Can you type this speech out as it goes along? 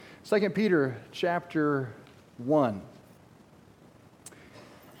2 Peter chapter 1.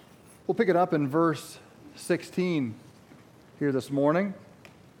 We'll pick it up in verse 16 here this morning.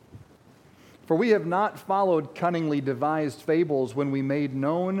 For we have not followed cunningly devised fables when we made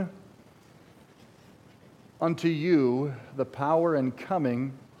known unto you the power and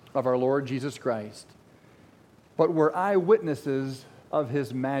coming of our Lord Jesus Christ, but were eyewitnesses of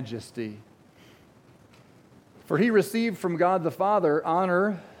his majesty. For he received from God the Father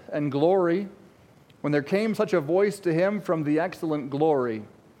honor and glory when there came such a voice to him from the excellent glory.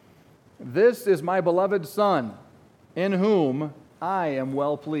 This is my beloved Son, in whom I am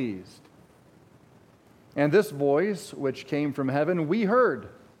well pleased. And this voice, which came from heaven, we heard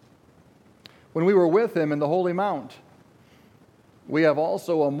when we were with him in the holy mount. We have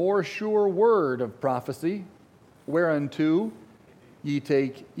also a more sure word of prophecy, whereunto ye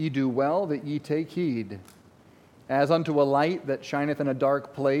do well that ye take heed, as unto a light that shineth in a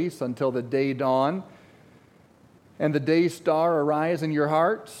dark place until the day dawn, and the day star arise in your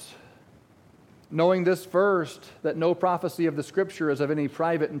hearts, knowing this first, that no prophecy of the Scripture is of any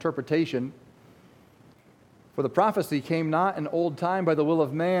private interpretation. For the prophecy came not in old time by the will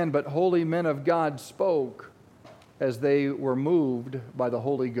of man, but holy men of God spoke as they were moved by the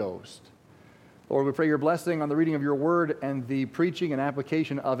Holy Ghost. Lord, we pray your blessing on the reading of your word and the preaching and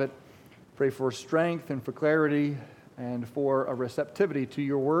application of it. Pray for strength and for clarity and for a receptivity to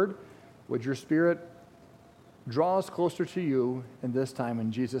your word. Would your Spirit draw us closer to you in this time,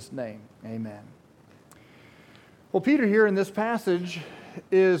 in Jesus' name, amen. Well, Peter here in this passage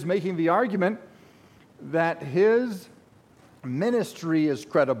is making the argument that his ministry is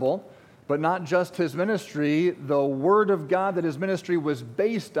credible, but not just his ministry. The word of God that his ministry was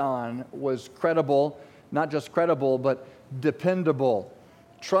based on was credible, not just credible, but dependable,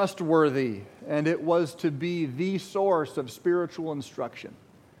 trustworthy, and it was to be the source of spiritual instruction.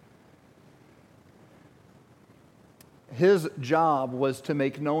 His job was to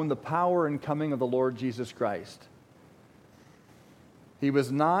make known the power and coming of the Lord Jesus Christ. He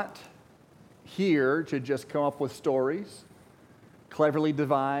was not here to just come up with stories, cleverly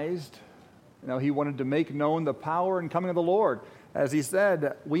devised. He wanted to make known the power and coming of the Lord. As he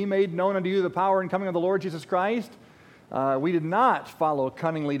said, we made known unto you the power and coming of the Lord Jesus Christ. We did not follow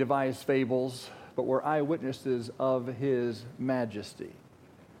cunningly devised fables, but were eyewitnesses of his majesty.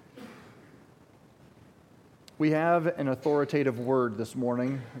 We have an authoritative word this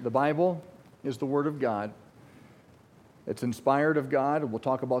morning. The Bible is the Word of God. It's inspired of God. We'll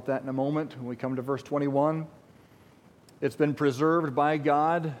talk about that in a moment when we come to verse 21. It's been preserved by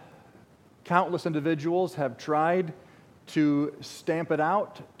God. Countless individuals have tried to stamp it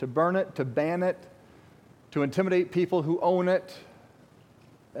out, to burn it, to ban it, to intimidate people who own it.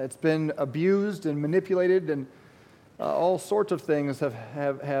 It's been abused and manipulated, and all sorts of things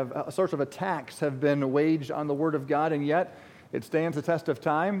sorts of attacks have been waged on the Word of God, and yet it stands the test of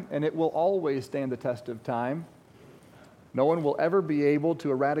time, and it will always stand the test of time. No one will ever be able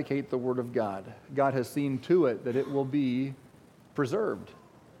to eradicate the Word of God. God has seen to it that it will be preserved.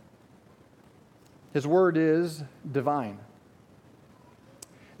 His Word is divine.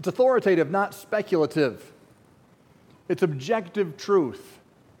 It's authoritative, not speculative. It's objective truth.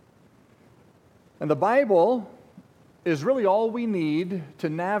 And the Bible is really all we need to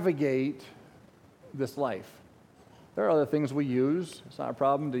navigate this life. There are other things we use. It's not a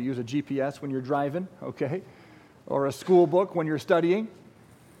problem to use a GPS when you're driving, okay? Or a school book when you're studying.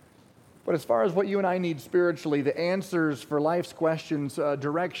 But as far as what you and I need spiritually, the answers for life's questions,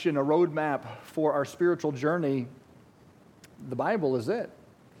 direction, a roadmap for our spiritual journey, the Bible is it.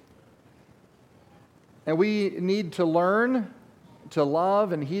 And we need to learn to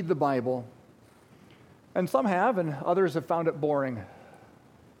love and heed the Bible. And some have, and others have found it boring.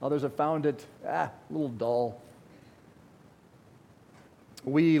 Others have found it a little dull.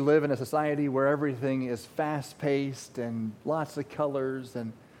 We live in a society where everything is fast-paced and lots of colors,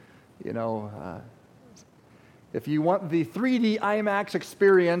 and if you want the 3D IMAX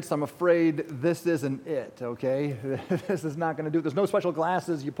experience, I'm afraid this isn't it, okay? This is not going to do it. There's no special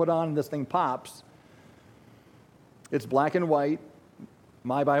glasses you put on and this thing pops. It's black and white.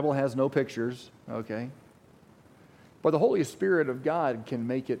 My Bible has no pictures, okay? But the Holy Spirit of God can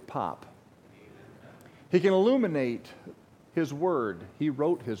make it pop. He can illuminate His Word. He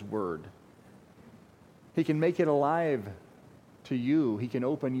wrote His Word. He can make it alive to you. He can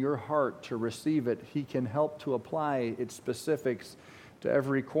open your heart to receive it. He can help to apply its specifics to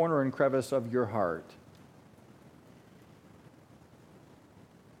every corner and crevice of your heart.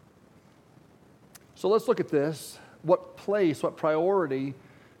 So let's look at this. What place, what priority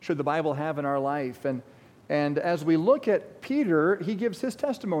should the Bible have in our life? And And as we look at Peter, he gives his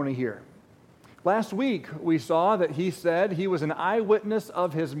testimony here. Last week, we saw that he said he was an eyewitness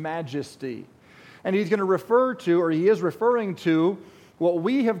of his majesty. And he's going to refer to, or he is referring to, what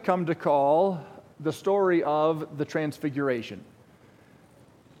we have come to call the story of the Transfiguration.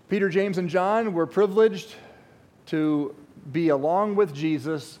 Peter, James, and John were privileged to be along with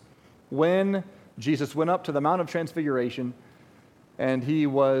Jesus when Jesus went up to the Mount of Transfiguration, and he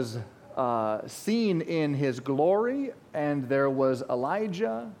was seen in his glory, and there was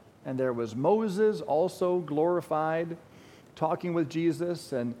Elijah, and there was Moses also glorified, talking with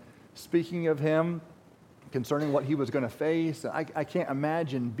Jesus and speaking of him concerning what he was going to face. I can't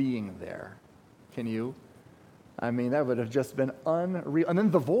imagine being there. Can you? I mean, that would have just been unreal. And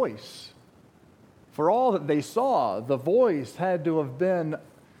then the voice. For all that they saw, the voice had to have been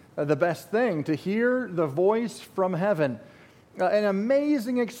the best thing, to hear the voice from heaven. An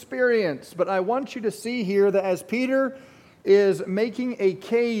amazing experience. But I want you to see here that as Peter is making a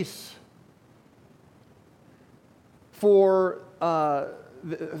case for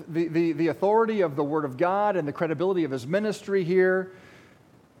the authority of the Word of God and the credibility of his ministry here,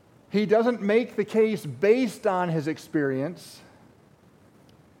 he doesn't make the case based on his experience.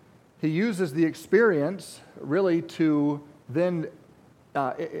 He uses the experience really to then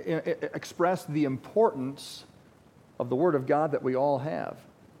express the importance of the Word of God that we all have.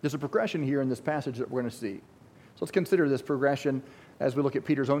 There's a progression here in this passage that we're going to see. So let's consider this progression as we look at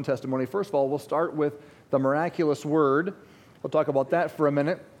Peter's own testimony. First of all, we'll start with the miraculous word. We'll talk about that for a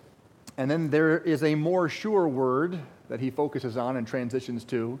minute. And then there is a more sure word that he focuses on and transitions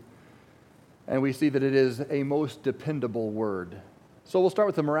to. And we see that it is a most dependable word. So we'll start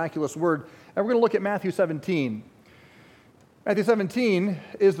with the miraculous word. And we're going to look at Matthew 17. Matthew 17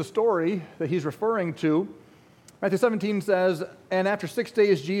 is the story that he's referring to. Matthew 17 says, "And after 6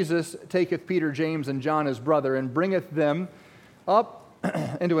 days Jesus taketh Peter, James, and John his brother, and bringeth them up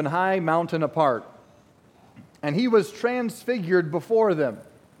into an high mountain apart. And he was transfigured before them."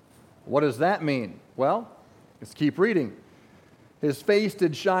 What does that mean? Well, let's keep reading. "His face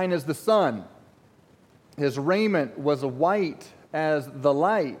did shine as the sun. His raiment was white as the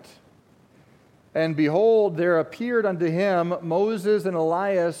light. And behold, there appeared unto him Moses and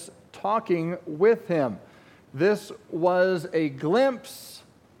Elias talking with him." This was a glimpse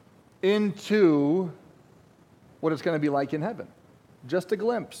into what it's going to be like in heaven. Just a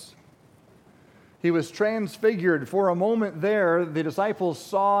glimpse. He was transfigured. For a moment there, the disciples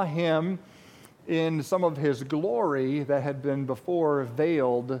saw him in some of his glory that had been before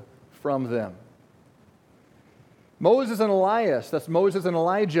veiled from them. Moses and Elias, that's Moses and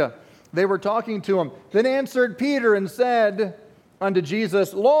Elijah, they were talking to him. Then answered Peter and said unto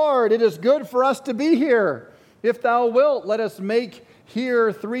Jesus, "Lord, it is good for us to be here. If thou wilt, let us make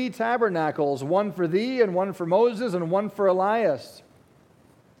here 3 tabernacles, one for thee, and one for Moses, and one for Elias."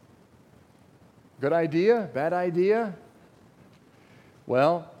 Good idea? Bad idea?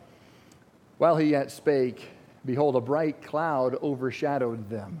 Well, while he yet spake, behold, a bright cloud overshadowed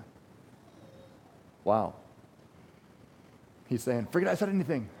them. Wow. He's saying, "Forget I said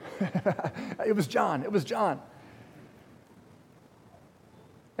anything." It was John. It was John.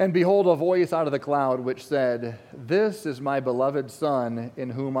 "And behold, a voice out of the cloud which said, This is my beloved Son,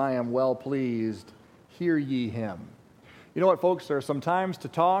 in whom I am well pleased. Hear ye him." You know what, folks? There's some times to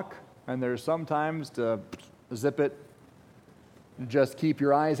talk, and there's some times to zip it. Just keep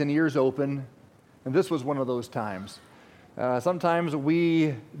your eyes and ears open. And this was one of those times. Sometimes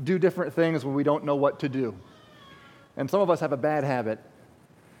we do different things when we don't know what to do. And some of us have a bad habit.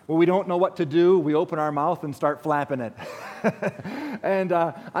 When we don't know what to do, we open our mouth and start flapping it. And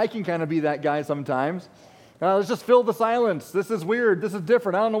I can kind of be that guy sometimes. Let's just fill the silence. This is weird. This is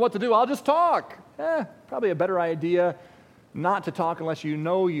different. I don't know what to do. I'll just talk. Probably a better idea not to talk unless you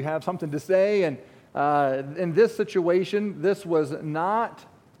know you have something to say. And in this situation, this was not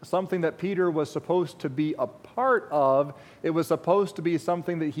something that Peter was supposed to be a part of. It was supposed to be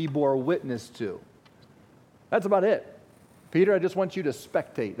something that he bore witness to. That's about it. Peter, I just want you to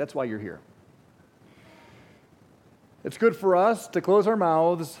spectate. That's why you're here. It's good for us to close our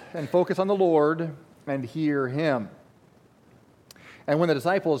mouths and focus on the Lord and hear him. And when the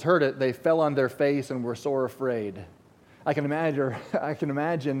disciples heard it, they fell on their face and were sore afraid. I can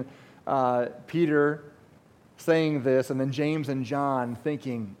imagine Peter saying this, and then James and John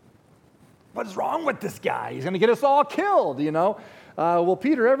thinking, "What is wrong with this guy? He's going to get us all killed, you know. Will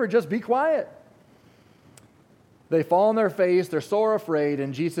Peter ever just be quiet?" They fall on their face, they're sore afraid,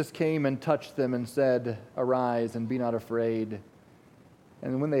 and Jesus came and touched them and said, "Arise and be not afraid."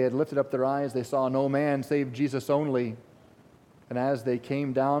 And when they had lifted up their eyes, they saw no man save Jesus only, And as they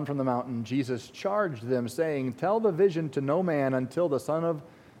came down from the mountain, Jesus charged them, saying, "Tell the vision to no man until the Son of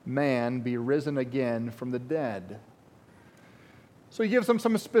Man be risen again from the dead." So he gives them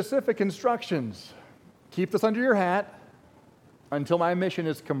some specific instructions. Keep this under your hat until my mission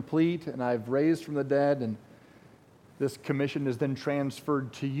is complete and I've raised from the dead, and this commission is then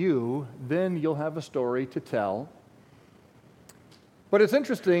transferred to you. Then you'll have a story to tell. But it's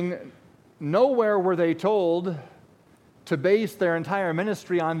interesting, nowhere were they told to base their entire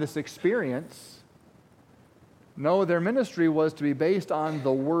ministry on this experience. No, their ministry was to be based on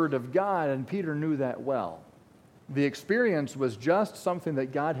the Word of God, and Peter knew that well. The experience was just something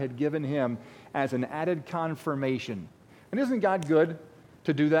that God had given him as an added confirmation. And isn't God good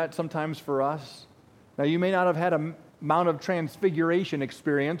to do that sometimes for us? Now, you may not have had a Mount of Transfiguration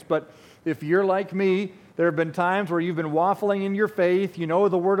experience, but if you're like me, there have been times where you've been waffling in your faith. You know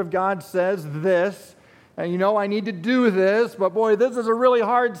the Word of God says this, and you know I need to do this, but boy, this is a really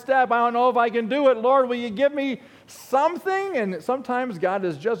hard step. I don't know if I can do it. Lord, will you give me something? And sometimes God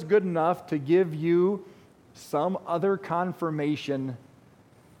is just good enough to give you some other confirmation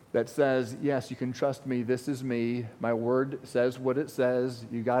that says, yes, you can trust me, this is me, my word says what it says,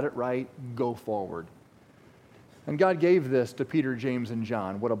 you got it right, go forward. And God gave this to Peter, James, and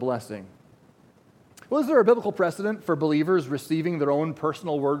John. What a blessing. Well, is there a biblical precedent for believers receiving their own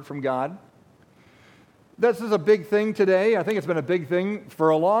personal word from God? This is a big thing today. I think it's been a big thing for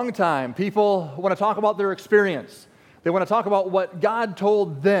a long time. People want to talk about their experience. They want to talk about what God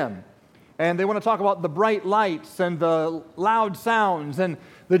told them. And they want to talk about the bright lights and the loud sounds and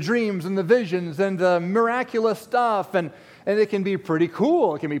the dreams and the visions and the miraculous stuff. And it can be pretty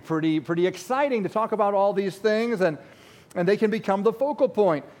cool. It can be pretty exciting to talk about all these things, and they can become the focal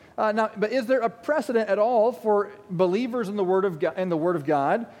point. But is there a precedent at all for believers in the Word of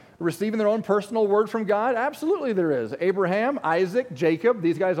God receiving their own personal word from God? Absolutely there is. Abraham, Isaac, Jacob,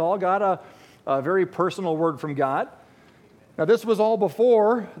 these guys all got a very personal word from God. Now, this was all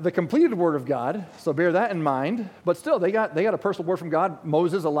before the completed Word of God, so bear that in mind. But still, they got a personal word from God.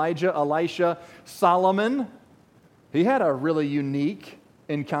 Moses, Elijah, Elisha, Solomon. He had a really unique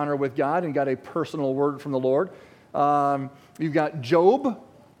encounter with God and got a personal word from the Lord. You've got Job.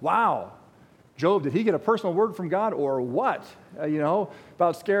 Wow. Job, did he get a personal word from God or what?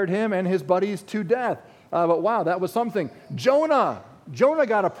 About scared him and his buddies to death. But wow, that was something. Jonah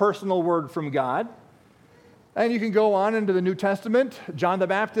got a personal word from God. And you can go on into the New Testament. John the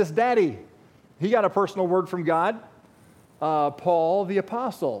Baptist's daddy, he got a personal word from God. Paul the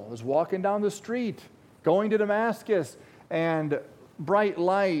apostle was walking down the street, going to Damascus, and bright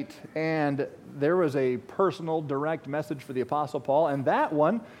light, and there was a personal, direct message for the apostle Paul, and that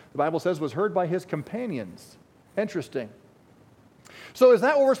one, the Bible says, was heard by his companions. Interesting. So is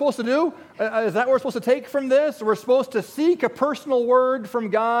that what we're supposed to do? Is that what we're supposed to take from this? We're supposed to seek a personal word from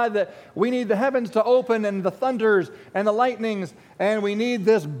God, that we need the heavens to open and the thunders and the lightnings, and we need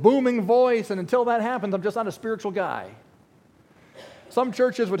this booming voice, and until that happens, I'm just not a spiritual guy. Some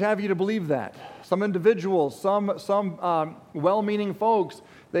churches would have you to believe that. Some individuals, some well-meaning folks,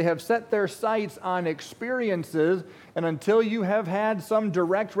 they have set their sights on experiences, and until you have had some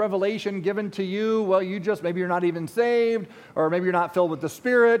direct revelation given to you, well, maybe you're not even saved, or maybe you're not filled with the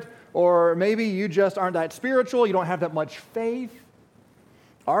Spirit, or maybe you just aren't that spiritual, you don't have that much faith.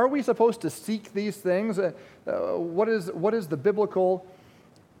 Are we supposed to seek these things? What is the biblical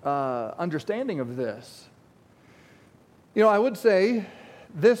understanding of this? I would say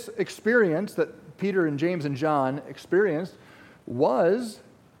this experience that Peter and James and John experienced was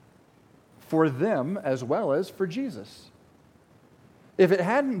for them as well as for Jesus. If it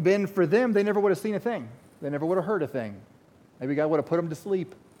hadn't been for them, they never would have seen a thing. They never would have heard a thing. Maybe God would have put them to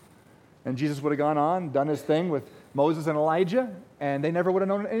sleep. And Jesus would have gone on, done his thing with Moses and Elijah, and they never would have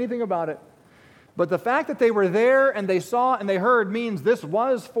known anything about it. But the fact that they were there and they saw and they heard means this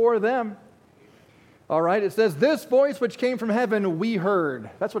was for them. All right, it says, this voice which came from heaven, we heard.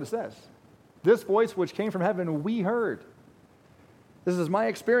 That's what it says. This voice which came from heaven, we heard. This is my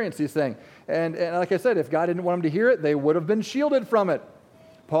experience, he's saying. And like I said, if God didn't want them to hear it, they would have been shielded from it.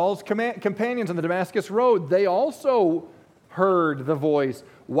 Paul's companions on the Damascus road, they also heard the voice.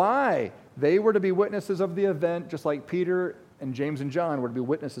 Why? They were to be witnesses of the event, just like Peter and James and John were to be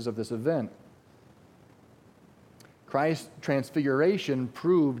witnesses of this event. Christ's transfiguration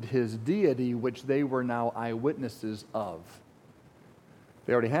proved his deity, which they were now eyewitnesses of.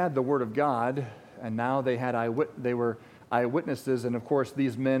 They already had the Word of God, and now they were eyewitnesses, and of course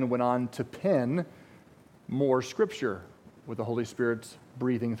these men went on to pen more Scripture with the Holy Spirit's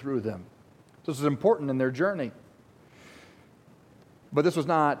breathing through them. This is important in their journey. But this was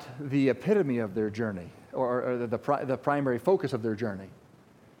not the epitome of their journey. or the primary focus of their journey.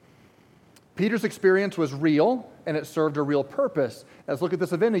 Peter's experience was real, and it served a real purpose. Let's look at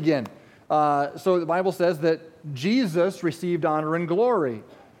this event again. So the Bible says that Jesus received honor and glory.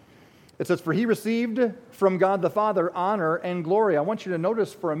 It says, for he received from God the Father honor and glory. I want you to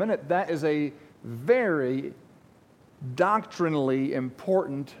notice for a minute that is a very doctrinally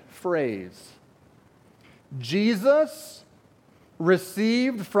important phrase. Jesus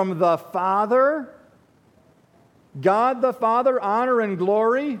received from the Father, God the Father, honor and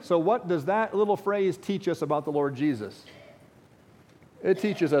glory. So what does that little phrase teach us about the Lord Jesus? It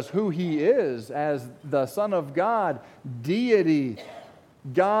teaches us who he is as the Son of God, deity,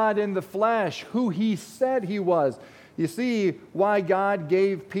 God in the flesh, who he said he was. You see why God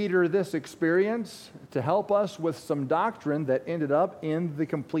gave Peter this experience? To help us with some doctrine that ended up in the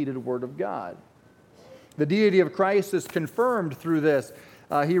completed Word of God. The deity of Christ is confirmed through this.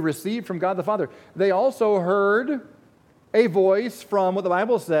 He received from God the Father. They also heard a voice from what the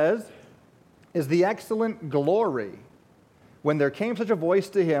Bible says is the excellent glory. When there came such a voice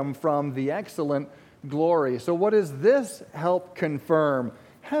to him from the excellent glory. So what does this help confirm?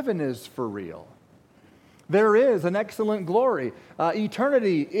 Heaven is for real. There is an excellent glory.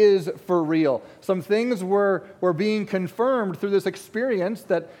 Eternity is for real. Some things were being confirmed through this experience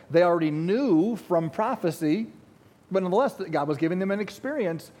that they already knew from prophecy, but nonetheless, God was giving them an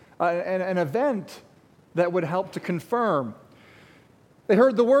experience, an event that would help to confirm. They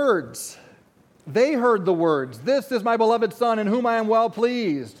heard the words. They heard the words, "This is my beloved Son, in whom I am well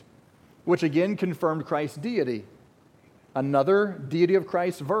pleased," which again confirmed Christ's deity. Another deity of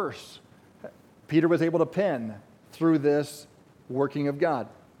Christ's verse Peter was able to pen through this working of God.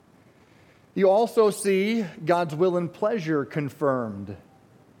 You also see God's will and pleasure confirmed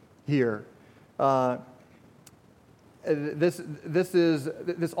here. This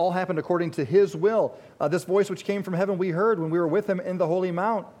all happened according to his will. This voice which came from heaven we heard when we were with him in the holy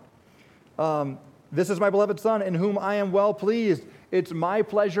mount. This is my beloved Son, in whom I am well pleased. It's my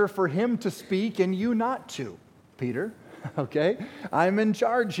pleasure for him to speak and you not to, Peter. Okay? I'm in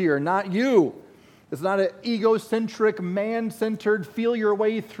charge here, not you. It's not an egocentric, man-centered, feel your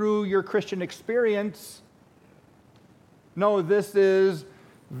way through your Christian experience. No, this is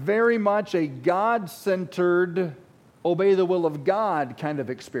very much a God-centered, obey the will of God kind of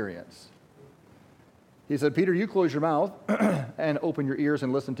experience. He said, Peter, you close your mouth and open your ears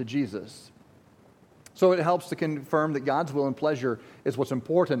and listen to Jesus. So it helps to confirm that God's will and pleasure is what's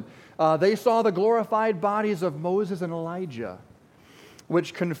important. They saw the glorified bodies of Moses and Elijah,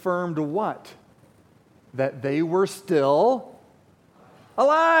 which confirmed what? That they were still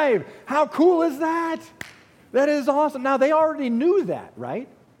alive. How cool is that? That is awesome. Now, they already knew that, right?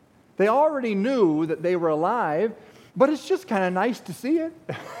 They already knew that they were alive, but it's just kind of nice to see it.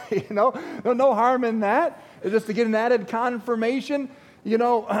 No harm in that. It's just to get an added confirmation.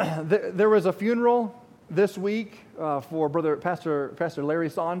 There was a funeral this week for Pastor Larry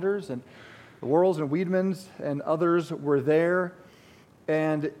Saunders, and the Worrells and Weedmans and others were there.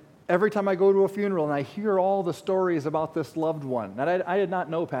 And every time I go to a funeral and I hear all the stories about this loved one, and I did not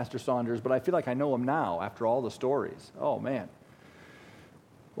know Pastor Saunders, but I feel like I know him now after all the stories. Oh, man.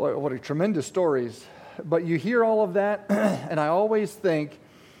 What a tremendous stories. But you hear all of that, and I always think,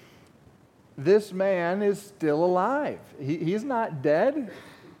 this man is still alive. He's not dead.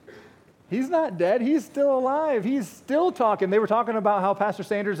 He's not dead. He's still alive. He's still talking. They were talking about how Pastor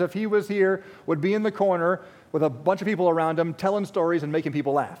Sanders, if he was here, would be in the corner with a bunch of people around him, telling stories and making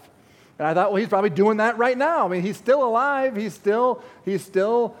people laugh. And I thought, well, he's probably doing that right now. I mean, he's still alive. He's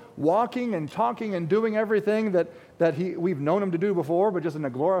still walking and talking and doing everything that we've known him to do before, but just in a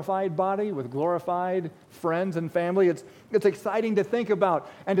glorified body with glorified friends and family. It's exciting to think about.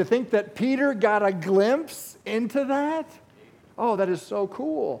 And to think that Peter got a glimpse into that, oh, that is so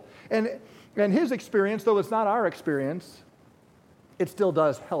cool. And his experience, though it's not our experience, it still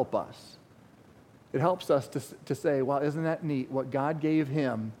does help us. It helps us to say, well, isn't that neat what God gave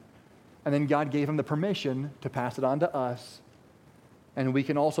him? And then God gave him the permission to pass it on to us. And we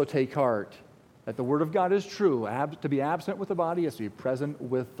can also take heart that the Word of God is true. To be absent with the body is to be present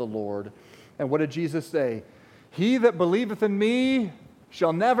with the Lord. And what did Jesus say? He that believeth in me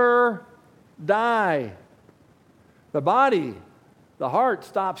shall never die. The body, the heart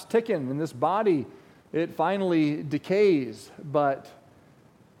stops ticking, and this body, it finally decays, but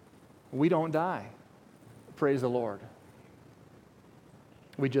we don't die. Praise the Lord.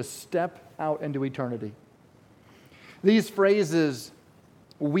 We just step out into eternity. These phrases,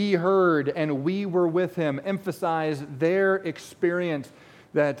 we heard and we were with him, emphasize their experience,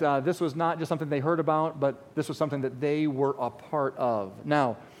 that this was not just something they heard about, but this was something that they were a part of.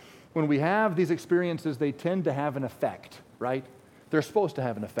 Now, when we have these experiences, they tend to have an effect, right? They're supposed to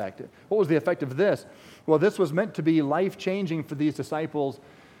have an effect. What was the effect of this? Well, this was meant to be life-changing for these disciples.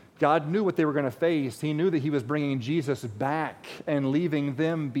 God knew what they were going to face. He knew that he was bringing Jesus back and leaving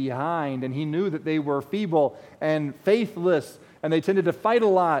them behind. And he knew that they were feeble and faithless, and they tended to fight a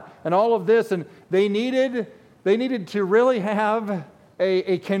lot and all of this. And they needed to really have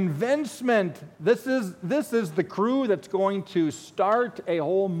a convincement. This is the crew that's going to start a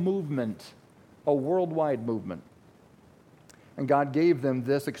whole movement, a worldwide movement. And God gave them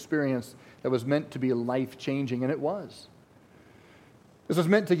this experience that was meant to be life-changing, and it was. This was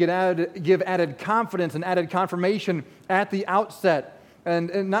meant to give added confidence and added confirmation at the outset,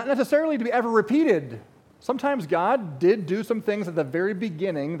 and not necessarily to be ever repeated. Sometimes God did do some things at the very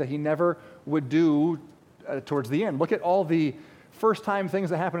beginning that he never would do towards the end. Look at all the first-time things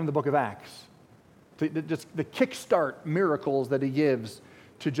that happen in the book of Acts. Just the kickstart miracles that he gives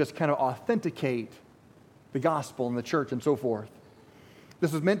to just kind of authenticate the gospel and the church and so forth.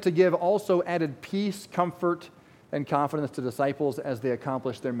 This was meant to give also added peace, comfort, and confidence to disciples as they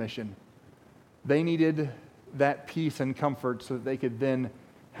accomplished their mission. They needed that peace and comfort so that they could then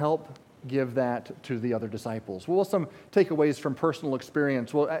help give that to the other disciples. Well, some takeaways from personal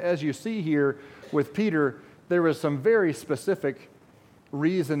experience. Well, as you see here with Peter, there was some very specific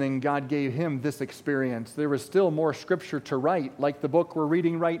reasoning God gave him this experience. There was still more scripture to write, like the book we're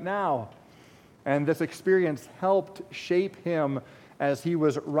reading right now. And this experience helped shape him as he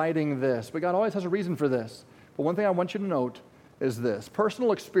was writing this. But God always has a reason for this. But one thing I want you to note is this: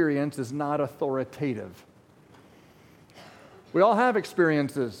 personal experience is not authoritative. We all have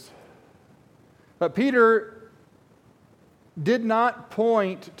experiences. But Peter did not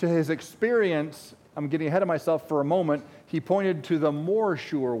point to his experience. I'm getting ahead of myself for a moment. He pointed to the more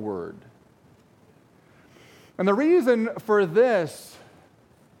sure word. And the reason for this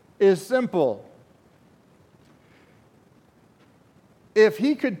is simple. If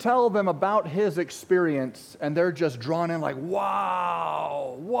he could tell them about his experience and they're just drawn in like,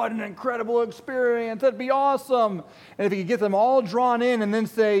 wow, what an incredible experience, that'd be awesome. And if he could get them all drawn in and then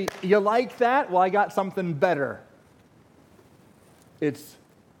say, you like that? Well, I got something better. It's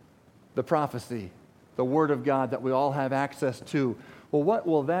the prophecy, the Word of God that we all have access to. Well, what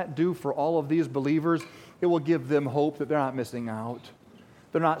will that do for all of these believers? It will give them hope that they're not missing out.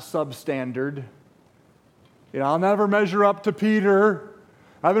 They're not substandard. I'll never measure up to Peter.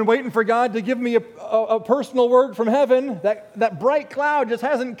 I've been waiting for God to give me a personal word from heaven. That bright cloud just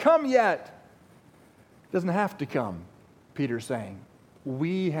hasn't come yet. It doesn't have to come, Peter's saying.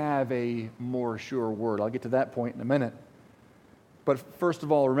 We have a more sure word. I'll get to that point in a minute. But first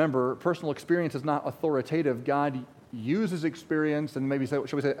of all, remember, personal experience is not authoritative. God uses experience, and maybe, shall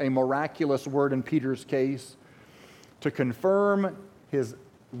we say, a miraculous word in Peter's case, to confirm his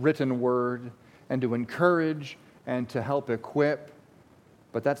written word and to encourage and to help equip.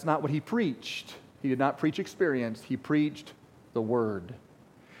 But that's not what he preached. He did not preach experience. He preached the word.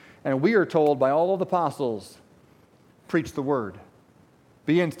 And we are told by all of the apostles, preach the word.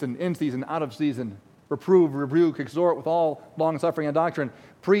 Be instant, in season, out of season. Reprove, rebuke, exhort with all long-suffering and doctrine.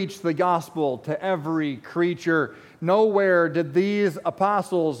 Preach the gospel to every creature. Nowhere did these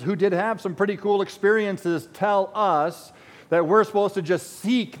apostles, who did have some pretty cool experiences, tell us that we're supposed to just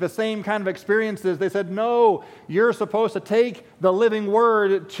seek the same kind of experiences. They said, no, you're supposed to take the living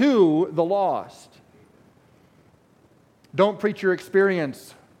word to the lost. Don't preach your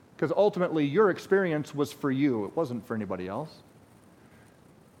experience, because ultimately your experience was for you. It wasn't for anybody else.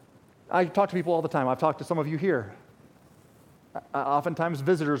 I talk to people all the time. I've talked to some of you here. Oftentimes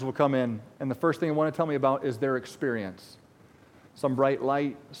visitors will come in, and the first thing they want to tell me about is their experience. Some bright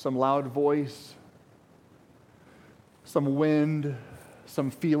light, some loud voice, some wind, some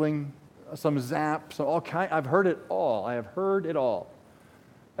feeling, some zap, I've heard it all. I have heard it all.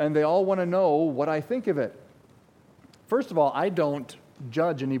 And they all want to know what I think of it. First of all, I don't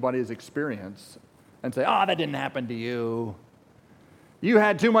judge anybody's experience and say, that didn't happen to you. You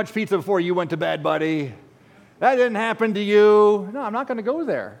had too much pizza before you went to bed, buddy. That didn't happen to you. No, I'm not going to go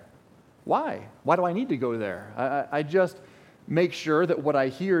there. Why? Why do I need to go there? I just make sure that what I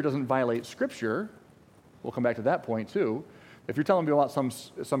hear doesn't violate Scripture. We'll come back to that point too. If you're telling me about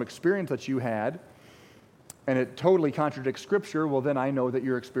some experience that you had and it totally contradicts Scripture, well, then I know that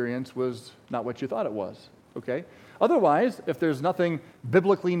your experience was not what you thought it was. Okay? Otherwise, if there's nothing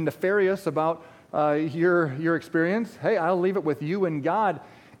biblically nefarious about your experience, hey, I'll leave it with you and God.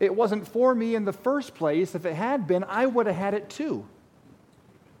 It wasn't for me in the first place. If it had been, I would have had it too.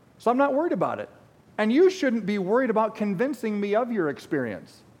 So I'm not worried about it. And you shouldn't be worried about convincing me of your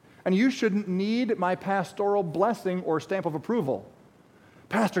experience. And you shouldn't need my pastoral blessing or stamp of approval.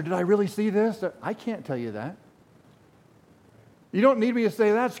 Pastor, did I really see this? I can't tell you that. You don't need me to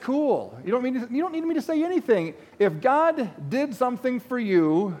say, that's cool. You don't need me to say anything. If God did something for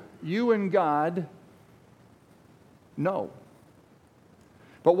you, you and God know.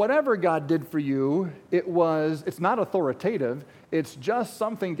 But whatever God did for you, it's not authoritative. It's just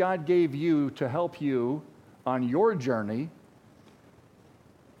something God gave you to help you on your journey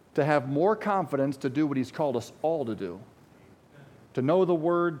to have more confidence to do what He's called us all to do. To know the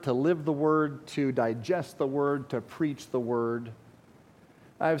Word, to live the Word, to digest the Word, to preach the Word.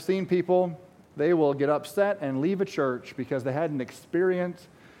 I've seen people, they will get upset and leave a church because they had an experience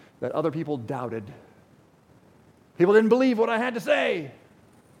that other people doubted. People didn't believe what I had to say.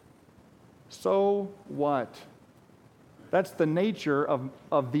 So what? That's the nature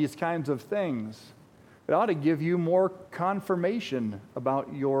of these kinds of things. It ought to give you more confirmation about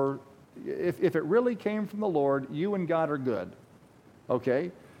if it really came from the Lord, you and God are good.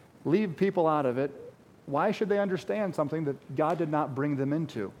 Okay? Leave people out of it. Why should they understand something that God did not bring them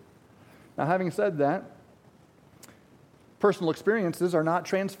into? Now, having said that, personal experiences are not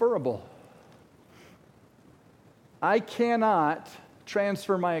transferable. I cannot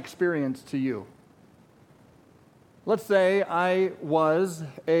transfer my experience to you. Let's say I was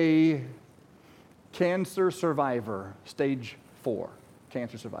a cancer survivor, stage 4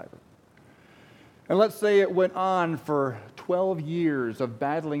 cancer survivor. And let's say it went on for 12 years of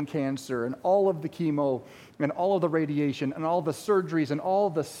battling cancer and all of the chemo and all of the radiation and all the surgeries and all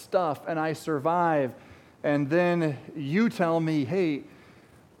the stuff, and I survive. And then you tell me, hey,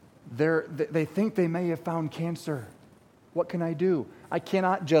 they think they may have found cancer. What can I do? I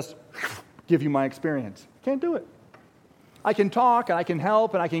cannot just give you my experience. Can't do it. I can talk and I can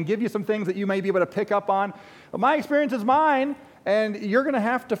help and I can give you some things that you may be able to pick up on. But my experience is mine, and you're going to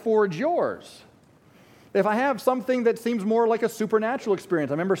have to forge yours. If I have something that seems more like a supernatural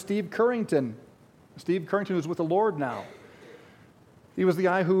experience, I remember Steve Currington. Steve Currington is with the Lord now. He was the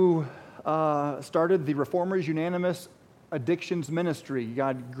guy who started the Reformers Unanimous Addictions Ministry.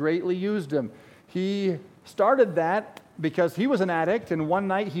 God greatly used him. He started that because he was an addict, and one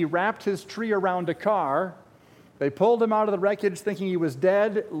night he wrapped his tree around a car. They pulled him out of the wreckage thinking he was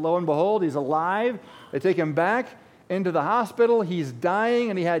dead. Lo and behold, he's alive. They take him back into the hospital. He's dying,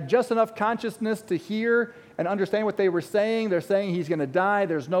 and he had just enough consciousness to hear and understand what they were saying. They're saying he's going to die.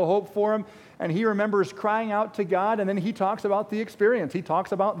 There's no hope for him. And he remembers crying out to God, and then he talks about the experience. He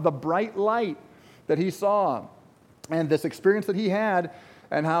talks about the bright light that he saw and this experience that he had,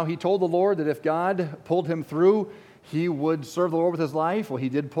 and how he told the Lord that if God pulled him through, he would serve the Lord with his life. Well, he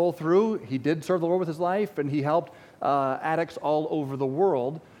did pull through. He did serve the Lord with his life, and he helped addicts all over the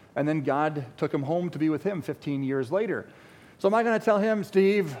world. And then God took him home to be with him 15 years later. So am I going to tell him,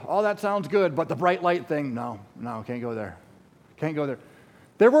 Steve, all that sounds good, but the bright light thing, no, can't go there. Can't go there.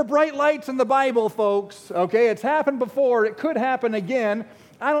 There were bright lights in the Bible, folks. Okay, it's happened before. It could happen again.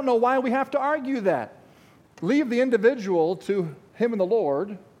 I don't know why we have to argue that. Leave the individual to him and the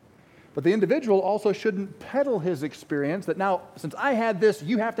Lord. But the individual also shouldn't peddle his experience that now, since I had this,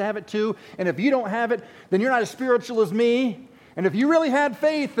 you have to have it too. And if you don't have it, then you're not as spiritual as me. And if you really had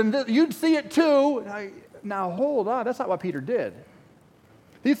faith, then you'd see it too. Now, hold on. That's not what Peter did.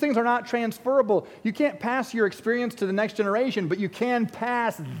 These things are not transferable. You can't pass your experience to the next generation, but you can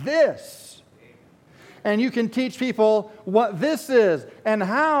pass this. And you can teach people what this is and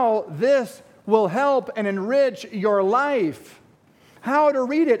how this will help and enrich your life. How to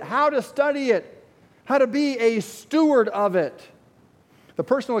read it, how to study it, how to be a steward of it. The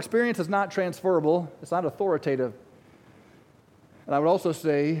personal experience is not transferable. It's not authoritative. And I would also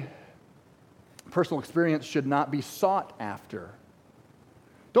say personal experience should not be sought after.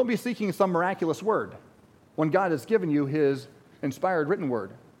 Don't be seeking some miraculous word when God has given you His inspired written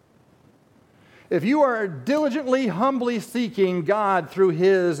word. If you are diligently, humbly seeking God through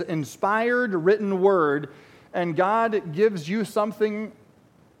His inspired written word, and God gives you something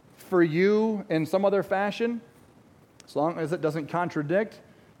for you in some other fashion, as long as it doesn't contradict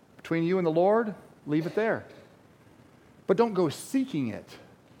between you and the Lord, leave it there. But don't go seeking it.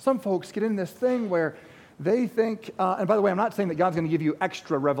 Some folks get in this thing where they think, and by the way, I'm not saying that God's going to give you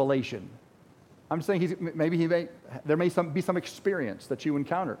extra revelation. I'm saying there may be some experience that you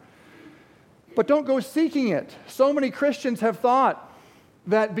encounter. But don't go seeking it. So many Christians have thought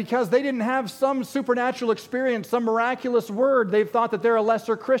that because they didn't have some supernatural experience, some miraculous word, they've thought that they're a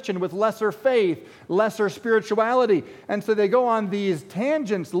lesser Christian with lesser faith, lesser spirituality. And so they go on these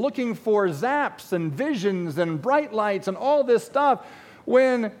tangents looking for zaps and visions and bright lights and all this stuff,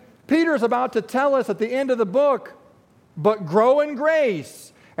 when Peter's about to tell us at the end of the book, but grow in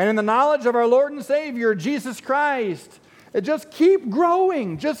grace and in the knowledge of our Lord and Savior, Jesus Christ. Just keep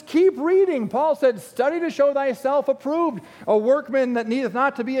growing. Just keep reading. Paul said, study to show thyself approved, a workman that needeth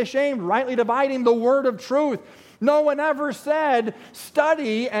not to be ashamed, rightly dividing the word of truth. No one ever said,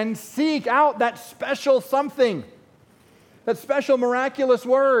 study and seek out that special something, that special miraculous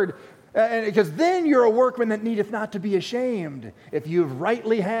word, because then you're a workman that needeth not to be ashamed if you've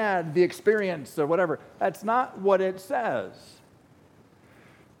rightly had the experience or whatever. That's not what it says.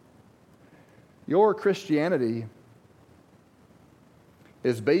 Your Christianity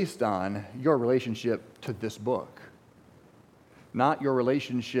is based on your relationship to this book, not your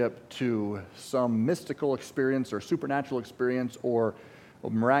relationship to some mystical experience or supernatural experience or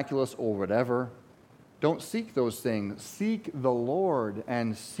miraculous or whatever. Don't seek those things. Seek the Lord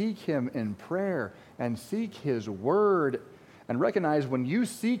and seek Him in prayer and seek His Word, and recognize when you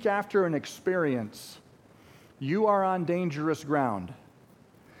seek after an experience, you are on dangerous ground,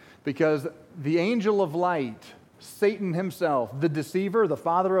 because the angel of light, Satan himself, the deceiver, the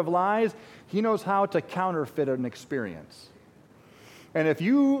father of lies, he knows how to counterfeit an experience. And if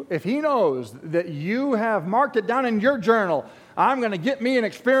he knows that you have marked it down in your journal, I'm going to get me an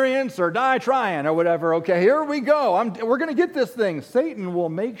experience or die trying or whatever, okay, here we go. We're going to get this thing. Satan will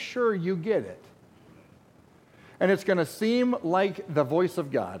make sure you get it. And it's going to seem like the voice of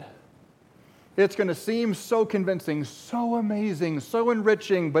God. It's going to seem so convincing, so amazing, so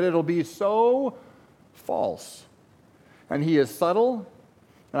enriching, but it'll be so false. And he is subtle,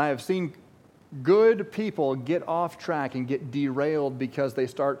 and I have seen good people get off track and get derailed because they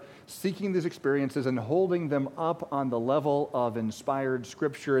start seeking these experiences and holding them up on the level of inspired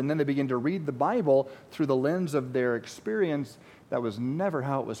Scripture, and then they begin to read the Bible through the lens of their experience. That was never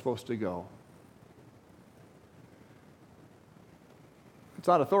how it was supposed to go. It's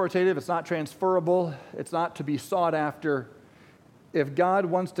not authoritative, it's not transferable, it's not to be sought after. If God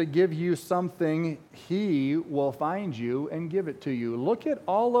wants to give you something, He will find you and give it to you. Look at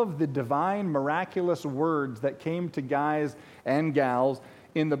all of the divine, miraculous words that came to guys and gals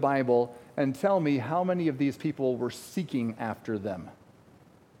in the Bible, and tell me how many of these people were seeking after them.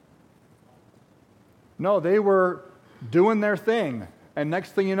 No, they were doing their thing. And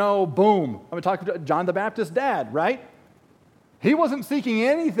next thing you know, boom. I'm talking to John the Baptist's dad, right? He wasn't seeking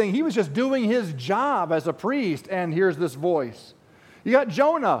anything. He was just doing his job as a priest, and here's this voice. You got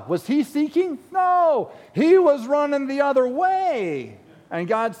Jonah. Was he seeking? No. He was running the other way. And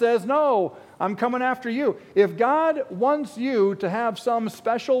God says, no, I'm coming after you. If God wants you to have some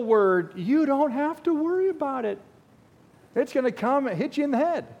special word, you don't have to worry about it. It's going to come and hit you in the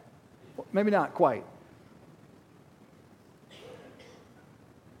head. Maybe not quite.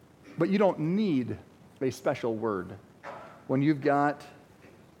 But you don't need a special word when you've got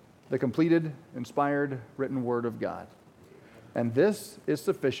the completed, inspired, written word of God. And this is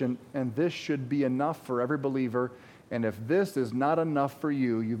sufficient, and this should be enough for every believer. And if this is not enough for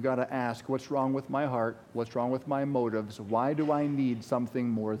you, you've got to ask, what's wrong with my heart? What's wrong with my motives? Why do I need something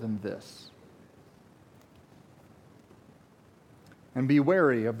more than this? And be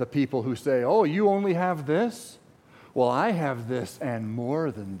wary of the people who say, oh, you only have this? Well, I have this and more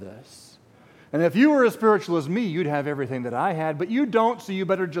than this. And if you were as spiritual as me, you'd have everything that I had, but you don't, so you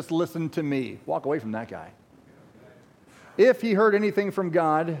better just listen to me. Walk away from that guy. If he heard anything from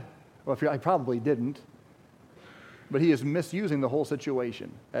God, well, I probably didn't, but he is misusing the whole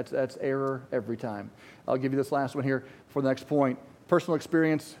situation. That's error every time. I'll give you this last one here for the next point. Personal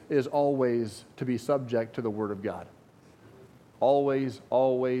experience is always to be subject to the Word of God. Always,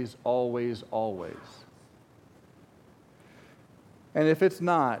 always, always, always. And if it's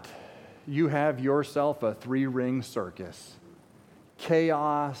not, you have yourself a three-ring circus.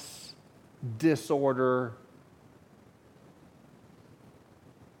 Chaos, disorder.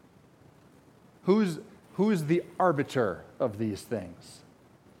 Who's the arbiter of these things?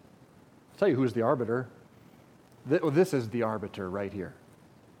 I'll tell you who's the arbiter. This is the arbiter right here.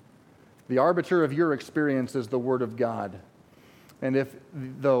 The arbiter of your experience is the Word of God. And if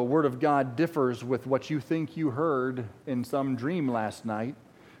the Word of God differs with what you think you heard in some dream last night,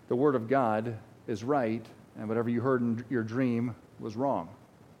 the Word of God is right, and whatever you heard in your dream was wrong.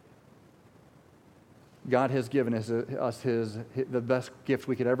 God has given us the best gift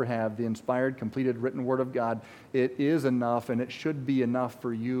we could ever have, the inspired, completed, written Word of God. It is enough, and it should be enough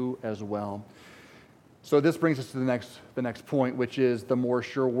for you as well. So this brings us to the next point, which is the more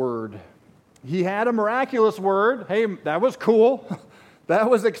sure word. He had a miraculous word. Hey, that was cool. That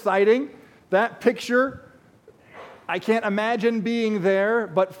was exciting. That picture, I can't imagine being there.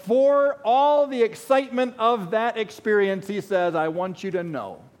 But for all the excitement of that experience, he says, I want you to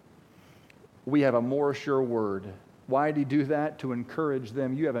know we have a more sure word. Why did he do that? To encourage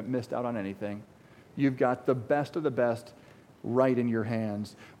them. You haven't missed out on anything. You've got the best of the best right in your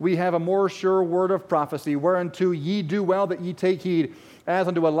hands. We have a more sure word of prophecy, whereunto ye do well that ye take heed, as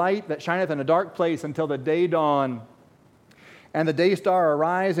unto a light that shineth in a dark place until the day dawn, and the day star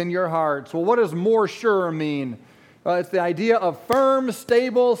arise in your hearts. Well, what does more sure mean? It's the idea of firm,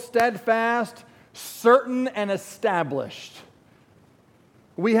 stable, steadfast, certain, and established.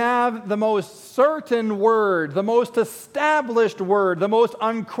 We have the most certain word, the most established word, the most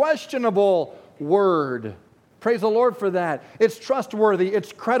unquestionable word. Praise the Lord for that. It's trustworthy.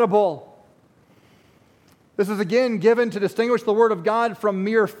 It's credible. This is again given to distinguish the Word of God from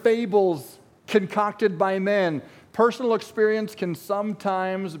mere fables concocted by men. Personal experience can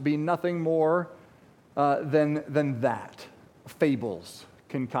sometimes be nothing more than that. Fables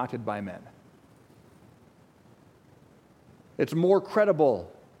concocted by men. It's more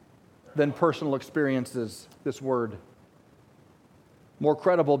credible than personal experiences, this Word. More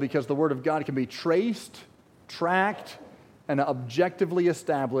credible because the Word of God can be traced, tracked, and objectively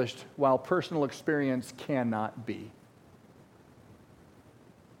established, while personal experience cannot be.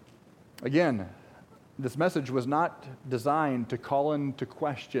 Again, this message was not designed to call into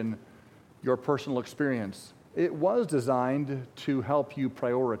question your personal experience. It was designed to help you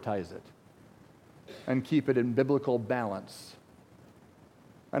prioritize it and keep it in biblical balance,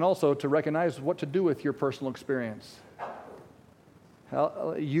 and also to recognize what to do with your personal experience.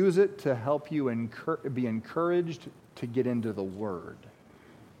 Use it to help you be encouraged to get into the Word,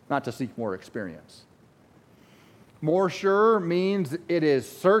 not to seek more experience. More sure means it is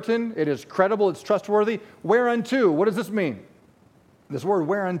certain, it is credible, it's trustworthy. Whereunto? What does this mean? This word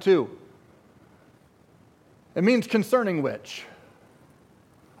whereunto. It means concerning which,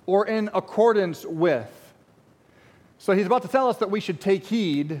 or in accordance with. So he's about to tell us that we should take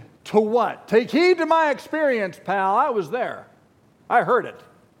heed to what? Take heed to my experience, pal. I was there. I heard it.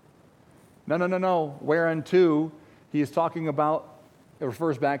 No. Whereunto, he is talking about, it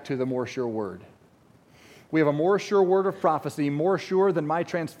refers back to the more sure word. We have a more sure word of prophecy, more sure than my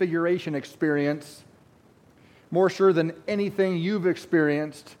transfiguration experience, more sure than anything you've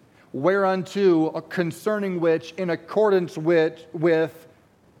experienced, whereunto, concerning which, in accordance with,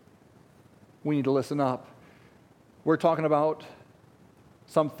 we need to listen up. We're talking about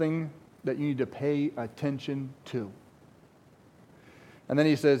something that you need to pay attention to. And then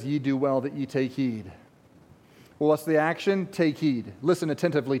he says, ye do well that ye take heed. Well, what's the action? Take heed. Listen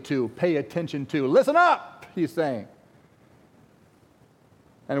attentively to. Pay attention to. Listen up, he's saying.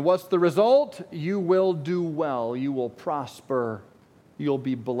 And what's the result? You will do well. You will prosper. You'll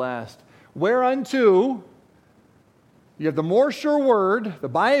be blessed. Whereunto, you have the more sure word, the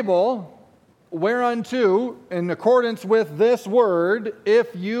Bible, whereunto, in accordance with this word,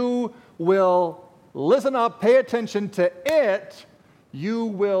 if you will listen up, pay attention to it, you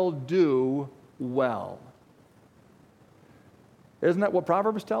will do well. Isn't that what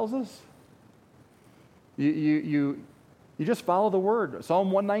Proverbs tells us? You just follow the word.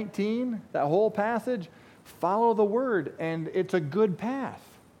 Psalm 119, that whole passage, follow the word, and it's a good path.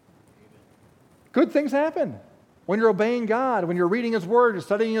 Good things happen when you're obeying God, when you're reading His Word, you're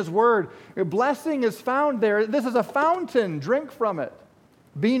studying His Word. Your blessing is found there. This is a fountain. Drink from it.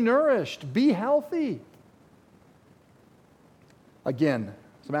 Be nourished. Be healthy. Again,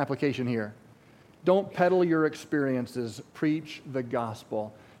 some application here. Don't peddle your experiences. Preach the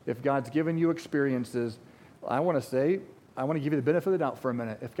gospel. If God's given you experiences, I want to give you the benefit of the doubt for a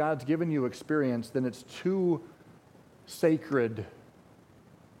minute. If God's given you experience, then it's too sacred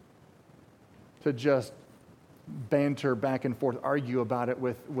to just banter back and forth, argue about it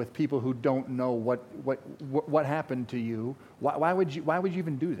with people who don't know what happened to you. Why would you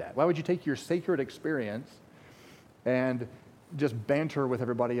even do that? Why would you take your sacred experience and just banter with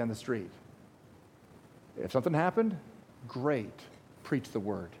everybody on the street? If something happened, great. Preach the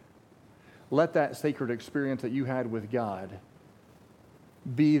word. Let that sacred experience that you had with God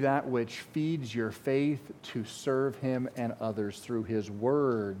be that which feeds your faith to serve Him and others through His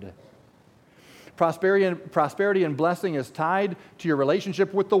word. Prosperity and blessing is tied to your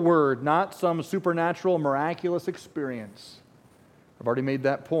relationship with the Word, not some supernatural, miraculous experience. I've already made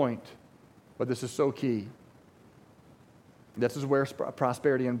that point, but this is so key. This is where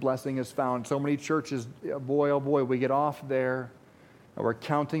prosperity and blessing is found. So many churches, boy, oh boy, we get off there, and we're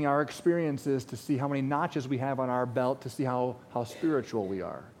counting our experiences to see how many notches we have on our belt, to see how spiritual we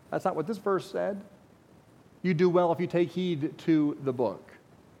are. That's not what this verse said. You do well if you take heed to the book.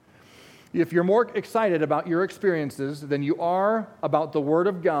 If you're more excited about your experiences than you are about the Word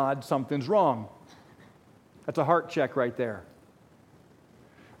of God, something's wrong. That's a heart check right there.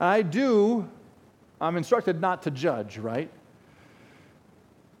 I'm instructed not to judge, right?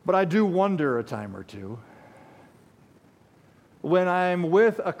 But I do wonder a time or two when I'm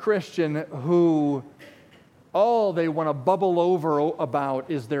with a Christian who all they want to bubble over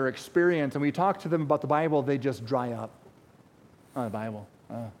about is their experience, and we talk to them about the Bible, they just dry up. Oh, the Bible.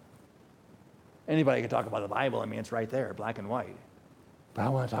 Anybody can talk about the Bible. I mean, it's right there, black and white. But I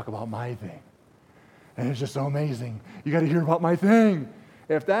want to talk about my thing. And it's just so amazing. You got to hear about my thing.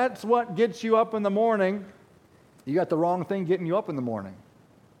 If that's what gets you up in the morning, you got the wrong thing getting you up in the morning.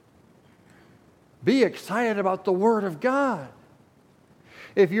 Be excited about the Word of God.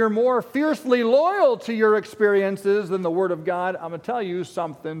 If you're more fiercely loyal to your experiences than the Word of God, I'm going to tell you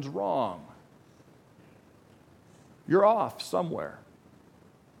something's wrong. You're off somewhere.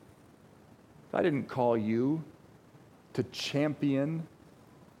 I didn't call you to champion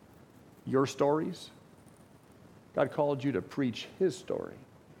your stories. God called you to preach His story.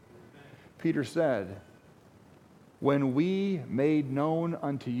 Peter said, when we made known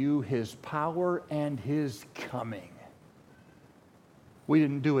unto you His power and His coming. We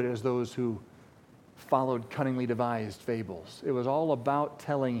didn't do it as those who followed cunningly devised fables. It was all about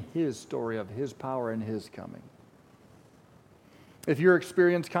telling His story of His power and His coming. If your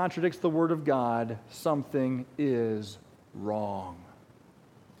experience contradicts the Word of God, something is wrong.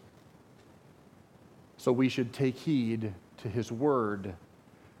 So we should take heed to His Word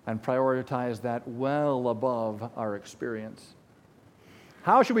and prioritize that well above our experience.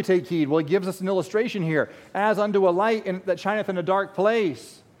 How should we take heed? Well, He gives us an illustration here. As unto a light that shineth in a dark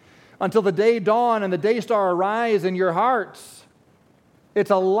place, until the day dawn and the day star arise in your hearts.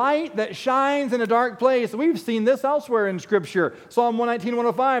 It's a light that shines in a dark place. We've seen this elsewhere in Scripture. Psalm 119,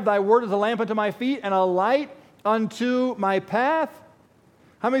 105, Thy word is a lamp unto my feet and a light unto my path.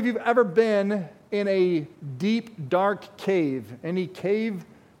 How many of you have ever been in a deep, dark cave? Any cave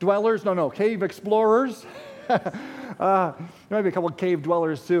dwellers? No, cave explorers. There might be a couple of cave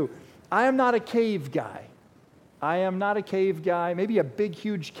dwellers too. I am not a cave guy. Maybe a big,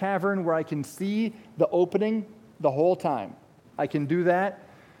 huge cavern where I can see the opening the whole time. I can do that.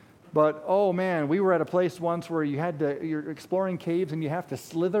 But, oh man, we were at a place once where you're exploring caves and you have to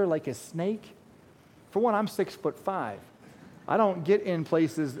slither like a snake. For one, I'm 6'5". I don't get in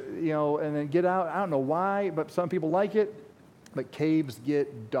places, and then get out. I don't know why, but some people like it. But caves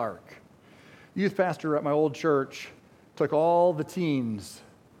get dark. Youth pastor at my old church took all the teens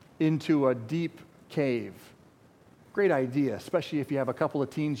into a deep cave. Great idea, especially if you have a couple of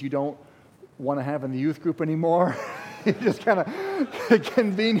teens you don't want to have in the youth group anymore. You just kind of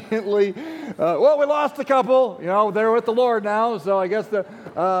conveniently, we lost a couple. They're with the Lord now, so I guess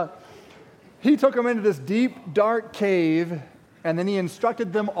he took them into this deep, dark cave, and then he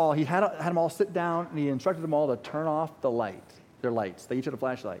instructed them all. He had them all sit down, and he instructed them all to turn off their lights. They each had a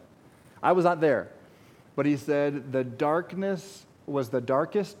flashlight. I was not there, but he said the darkness was the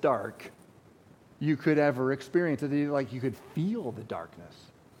darkest dark you could ever experience. Like you could feel the darkness.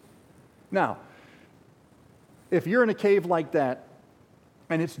 Now, if you're in a cave like that,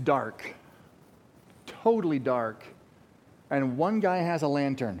 and it's dark, totally dark, and one guy has a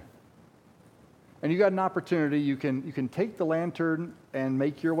lantern, and you got an opportunity, you can take the lantern and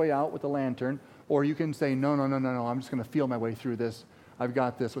make your way out with the lantern, or you can say, no, I'm just going to feel my way through this. I've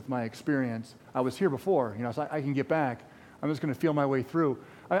got this with my experience. I was here before, so I can get back. I'm just going to feel my way through.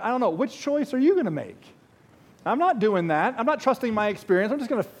 I don't know. Which choice are you going to make? I'm not doing that. I'm not trusting my experience. I'm just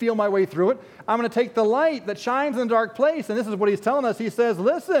going to feel my way through it. I'm going to take the light that shines in the dark place. And this is what he's telling us. He says,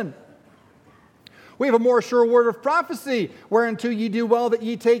 listen, we have a more sure word of prophecy, whereunto ye do well that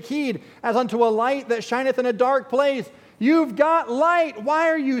ye take heed, as unto a light that shineth in a dark place. You've got light. Why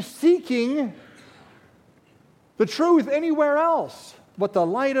are you seeking the truth anywhere else but the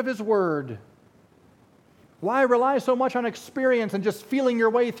light of His Word? Why rely so much on experience and just feeling your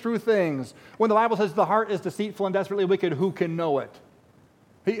way through things when the Bible says the heart is deceitful and desperately wicked, who can know it?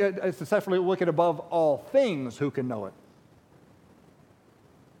 It's desperately wicked above all things, who can know it?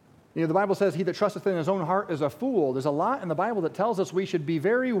 The Bible says he that trusteth in his own heart is a fool. There's a lot in the Bible that tells us we should be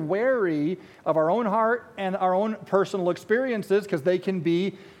very wary of our own heart and our own personal experiences because they can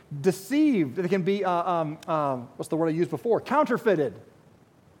be deceived. They can be, what's the word I used before? Counterfeited.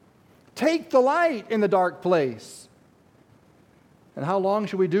 Take the light in the dark place. And how long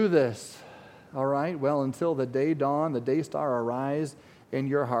should we do this? All right, well, until the day dawn, the day star arise in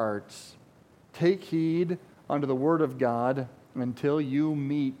your hearts. Take heed unto the Word of God until you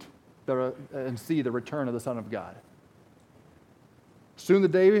meet and see the return of the Son of God. Soon the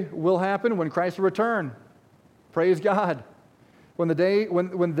day will happen when Christ will return. Praise God. When the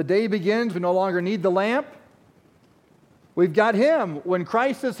day begins, we no longer need the lamp. We've got Him. When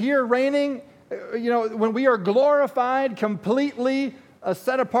Christ is here reigning, when we are glorified completely,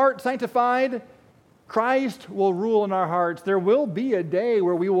 set apart, sanctified, Christ will rule in our hearts. There will be a day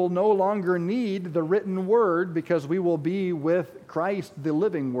where we will no longer need the written word because we will be with Christ, the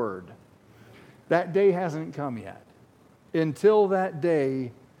living word. That day hasn't come yet. Until that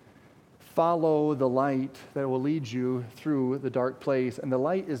day, follow the light that will lead you through the dark place. And the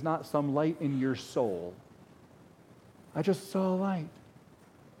light is not some light in your soul. I just saw a light.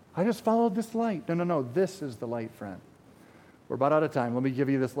 I just followed this light. No. This is the light, friend. We're about out of time. Let me give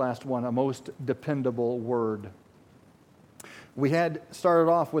you this last one, a most dependable word. We had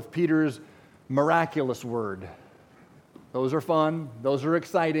started off with Peter's miraculous word. Those are fun. Those are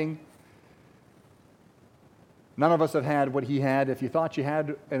exciting. None of us have had what he had. If you thought you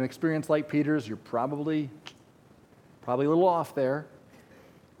had an experience like Peter's, you're probably a little off there.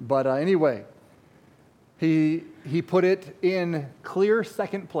 But anyway, he put it in clear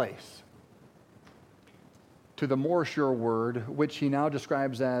second place to the more sure word, which he now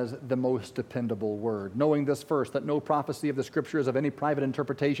describes as the most dependable word. Knowing this first, that no prophecy of the Scripture is of any private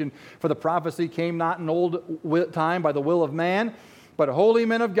interpretation, for the prophecy came not in old time by the will of man, but holy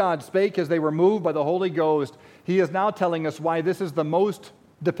men of God spake as they were moved by the Holy Ghost. He is now telling us why this is the most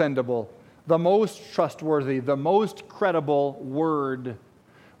dependable, the most trustworthy, the most credible word.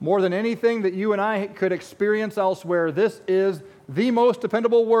 More than anything that you and I could experience elsewhere, this is the most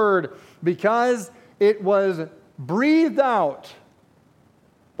dependable word because it was breathed out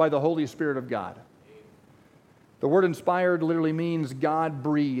by the Holy Spirit of God. The word inspired literally means God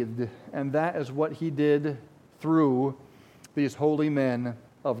breathed, and that is what he did through these holy men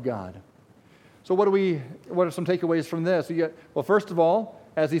of God. So what are some takeaways from this? Well, first of all,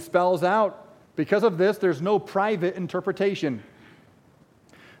 as he spells out, because of this, there's no private interpretation.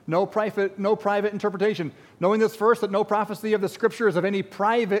 No private interpretation. Knowing this first, that no prophecy of the Scripture is of any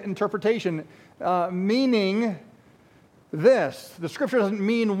private interpretation, meaning this. The Scripture doesn't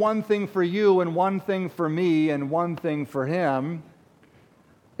mean one thing for you and one thing for me and one thing for him.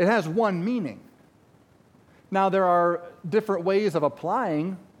 It has one meaning. Now, there are different ways of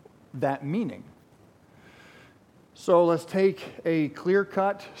applying that meaning. So let's take a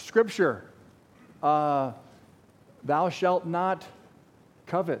clear-cut Scripture. Thou shalt not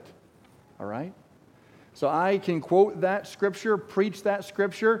covet, all right? So I can quote that Scripture, preach that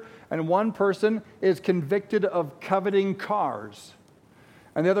Scripture, and one person is convicted of coveting cars,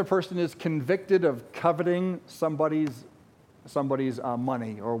 and the other person is convicted of coveting somebody's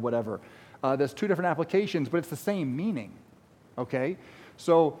money or whatever. There's two different applications, but it's the same meaning, okay?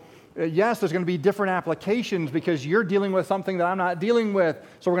 So yes, there's going to be different applications because you're dealing with something that I'm not dealing with,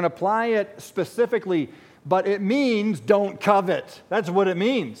 so we're going to apply it specifically. But it means don't covet. That's what it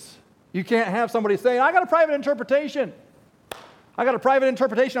means. You can't have somebody say, I got a private interpretation. I got a private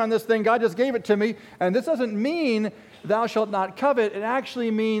interpretation on this thing. God just gave it to me. And this doesn't mean thou shalt not covet. It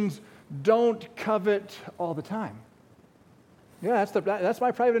actually means don't covet all the time. Yeah, that's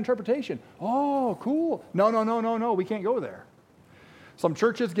my private interpretation. Oh, cool. No. We can't go there. Some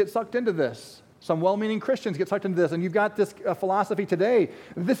churches get sucked into this. Some well-meaning Christians get sucked into this. And you've got this philosophy today.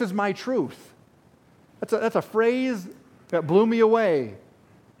 This is my truth. That's a phrase that blew me away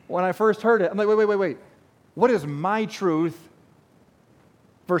when I first heard it. I'm like, wait. What is my truth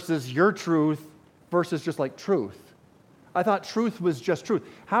versus your truth versus just like truth? I thought truth was just truth.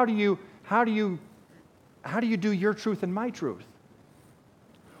 How do you do your truth and my truth?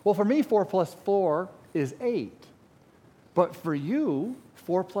 Well, for me, 4 plus 4 is 8. But for you,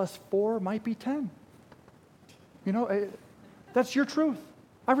 4 plus 4 might be 10. That's your truth.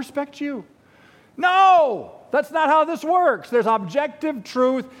 I respect you. No, that's not how this works. There's objective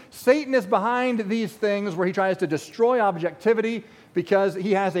truth. Satan is behind these things where he tries to destroy objectivity because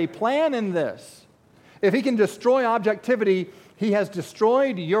he has a plan in this. If he can destroy objectivity, he has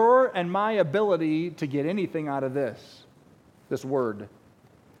destroyed your and my ability to get anything out of this word.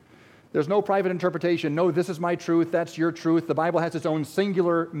 There's no private interpretation. No, this is my truth, that's your truth. The Bible has its own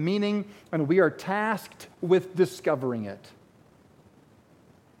singular meaning, and we are tasked with discovering it.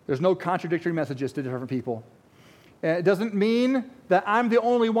 There's no contradictory messages to different people. And it doesn't mean that I'm the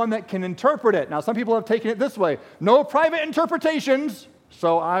only one that can interpret it. Now, some people have taken it this way. No private interpretations,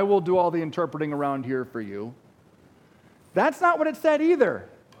 so I will do all the interpreting around here for you. That's not what it said either.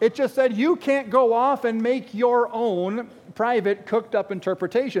 It just said you can't go off and make your own private, cooked-up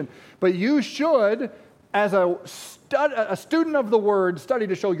interpretation. But you should, as a student of the Word, study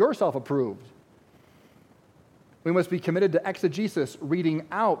to show yourself approved. We must be committed to exegesis, reading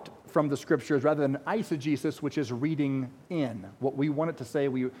out from the Scriptures, rather than eisegesis, which is reading in. What we want it to say,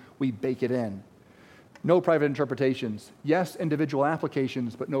 we bake it in. No private interpretations. Yes, individual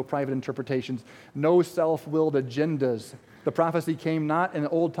applications, but no private interpretations. No self-willed agendas. The prophecy came not in the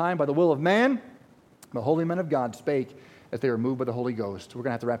old time by the will of man, but holy men of God spake as they were moved by the Holy Ghost. We're going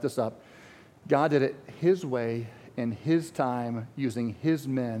to have to wrap this up. God did it His way, in His time, using His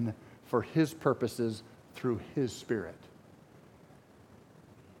men for His purposes through His Spirit.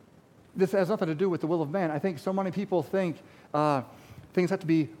 This has nothing to do with the will of man. I think so many people think things have to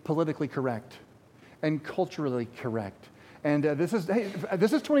be politically correct and culturally correct. And this is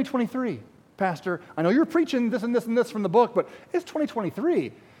 2023, Pastor. I know you're preaching this and this and this from the book, but it's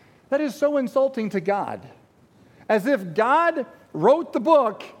 2023. That is so insulting to God. As if God wrote the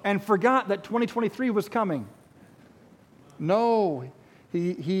book and forgot that 2023 was coming. No,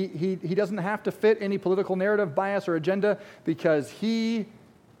 he doesn't have to fit any political narrative, bias, or agenda, because He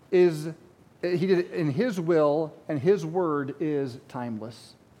did it in His will, and His word is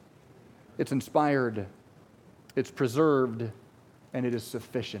timeless. It's inspired, it's preserved, and it is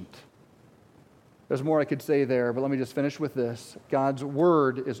sufficient. There's more I could say there, but let me just finish with this. God's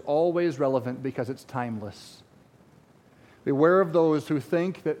word is always relevant because it's timeless. Beware of those who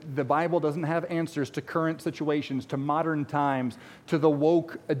think that the Bible doesn't have answers to current situations, to modern times, to the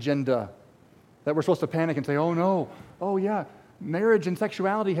woke agenda, that we're supposed to panic and say, oh no, oh yeah, marriage and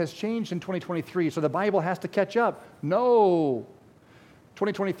sexuality has changed in 2023, so the Bible has to catch up. No.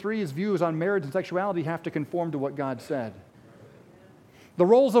 2023's views on marriage and sexuality have to conform to what God said. The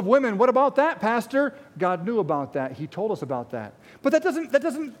roles of women, what about that, Pastor? God knew about that. He told us about that. But that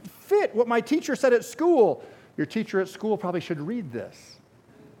doesn't fit what my teacher said at school. Your teacher at school probably should read this.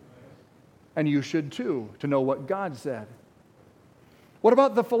 And you should too, to know what God said. What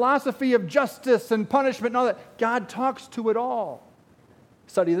about the philosophy of justice and punishment and all that? God talks to it all.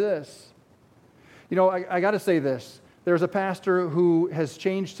 Study this. You know, I got to say this. There's a pastor who has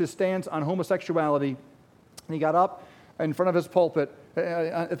changed his stance on homosexuality. And he got up in front of his pulpit,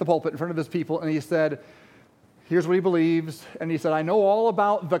 at the pulpit in front of his people, and he said, here's what he believes. And he said, I know all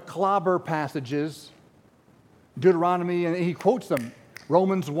about the clobber passages, Deuteronomy, and he quotes them,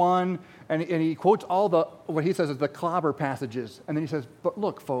 Romans 1, and he quotes all what he says is the clobber passages. And then he says, but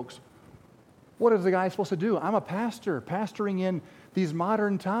look, folks, what is the guy supposed to do? I'm a pastor, pastoring in these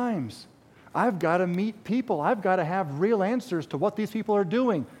modern times. I've got to meet people. I've got to have real answers to what these people are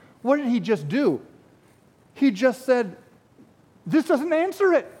doing. What did he just do? He just said, this doesn't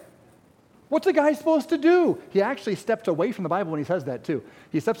answer it. What's a guy supposed to do? He actually steps away from the Bible when he says that too.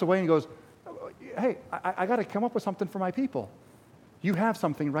 He steps away and goes, hey, I got to come up with something for my people. You have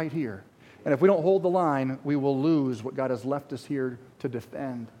something right here. And if we don't hold the line, we will lose what God has left us here to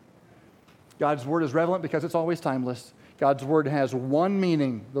defend. God's word is relevant because it's always timeless. God's word has one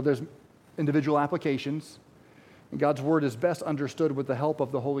meaning, though there's individual applications. And God's word is best understood with the help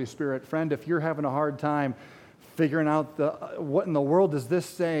of the Holy Spirit. Friend, if you're having a hard time figuring out what in the world does this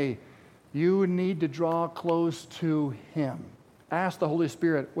say, you need to draw close to Him. Ask the Holy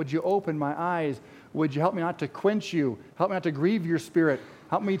Spirit, would you open my eyes? Would you help me not to quench you? Help me not to grieve your spirit.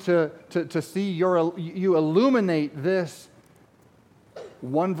 Help me to see you illuminate this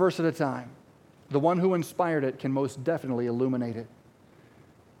one verse at a time. The one who inspired it can most definitely illuminate it.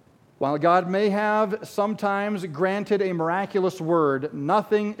 While God may have sometimes granted a miraculous word,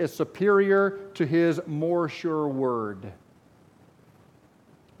 nothing is superior to His more sure word.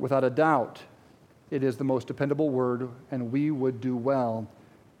 Without a doubt, it is the most dependable word, and we would do well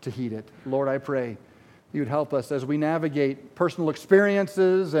to heed it. Lord, I pray You'd help us as we navigate personal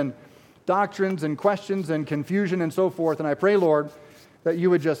experiences and doctrines and questions and confusion and so forth. And I pray, Lord, that You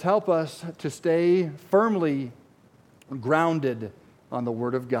would just help us to stay firmly grounded on the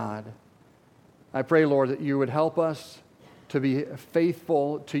Word of God. I pray, Lord, that You would help us to be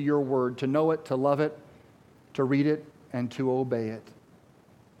faithful to Your Word, to know it, to love it, to read it, and to obey it.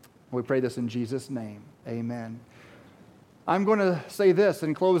 We pray this in Jesus' name. Amen. I'm going to say this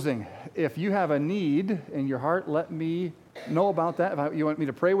in closing. If you have a need in your heart, let me know about that. If you want me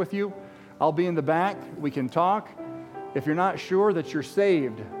to pray with you, I'll be in the back. We can talk. If you're not sure that you're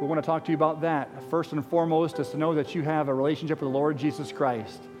saved, we want to talk to you about that. First and foremost is to know that you have a relationship with the Lord Jesus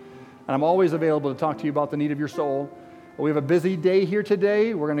Christ. And I'm always available to talk to you about the need of your soul. We have a busy day here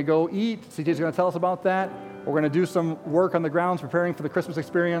today. We're going to go eat. CJ's going to tell us about that. We're going to do some work on the grounds preparing for the Christmas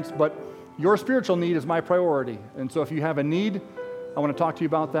experience. But your spiritual need is my priority. And so if you have a need, I want to talk to you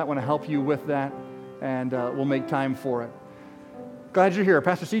about that. I want to help you with that. And we'll make time for it. Glad you're here.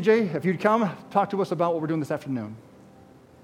 Pastor CJ, if you'd come, talk to us about what we're doing this afternoon.